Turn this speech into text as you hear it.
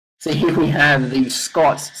So here we have the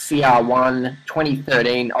Scott's CR1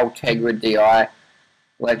 2013 Ultegra DI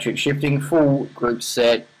electric shifting, full group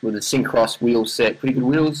set with a Syncross wheel set. Pretty good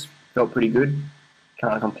wheels, felt pretty good,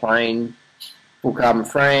 can't complain. Full carbon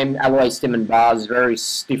frame, alloy stem and bars, very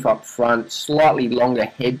stiff up front, slightly longer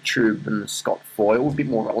head tube than the Scott foil, a bit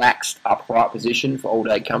more relaxed upright position for all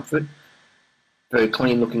day comfort. Very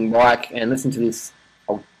clean looking bike, and listen to this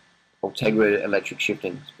Ultegra electric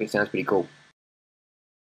shifting, it sounds pretty cool.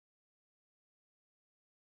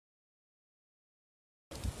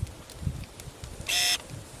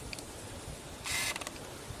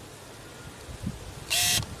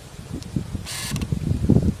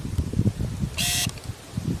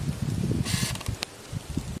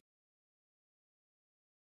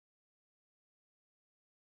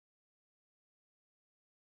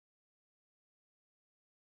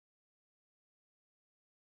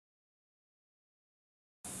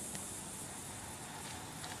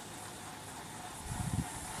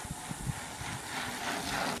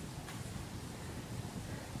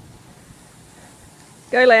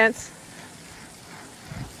 Go, Lance.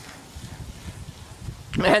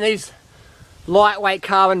 Man, these lightweight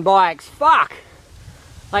carbon bikes, fuck!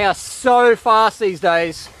 They are so fast these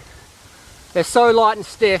days. They're so light and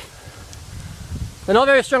stiff. They're not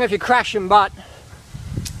very strong if you crash them, but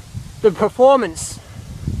the performance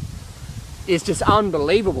is just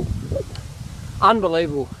unbelievable.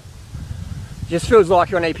 Unbelievable. It just feels like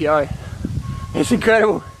you're on EPO. It's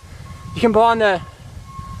incredible. You combine the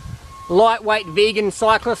lightweight vegan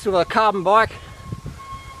cyclist with a carbon bike,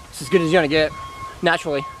 it's as good as you're gonna get,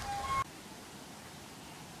 naturally.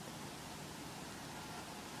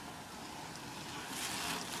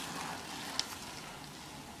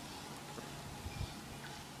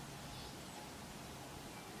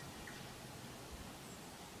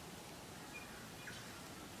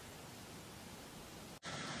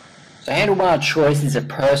 So handlebar choice is a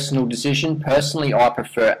personal decision. Personally, I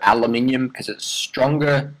prefer aluminium because it's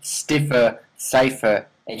stronger, stiffer, safer,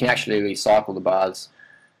 and you can actually recycle the bars.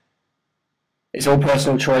 It's all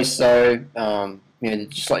personal choice though.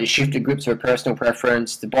 Just like your shifter grips are a personal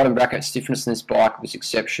preference. The bottom bracket stiffness in this bike was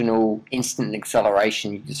exceptional. Instant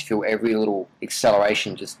acceleration, you just feel every little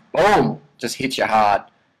acceleration just boom, just hits you hard.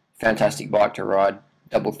 Fantastic bike to ride.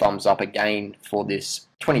 Double thumbs up again for this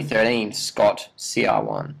 2013 Scott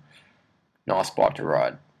CR1. Nice bike to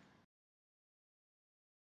ride.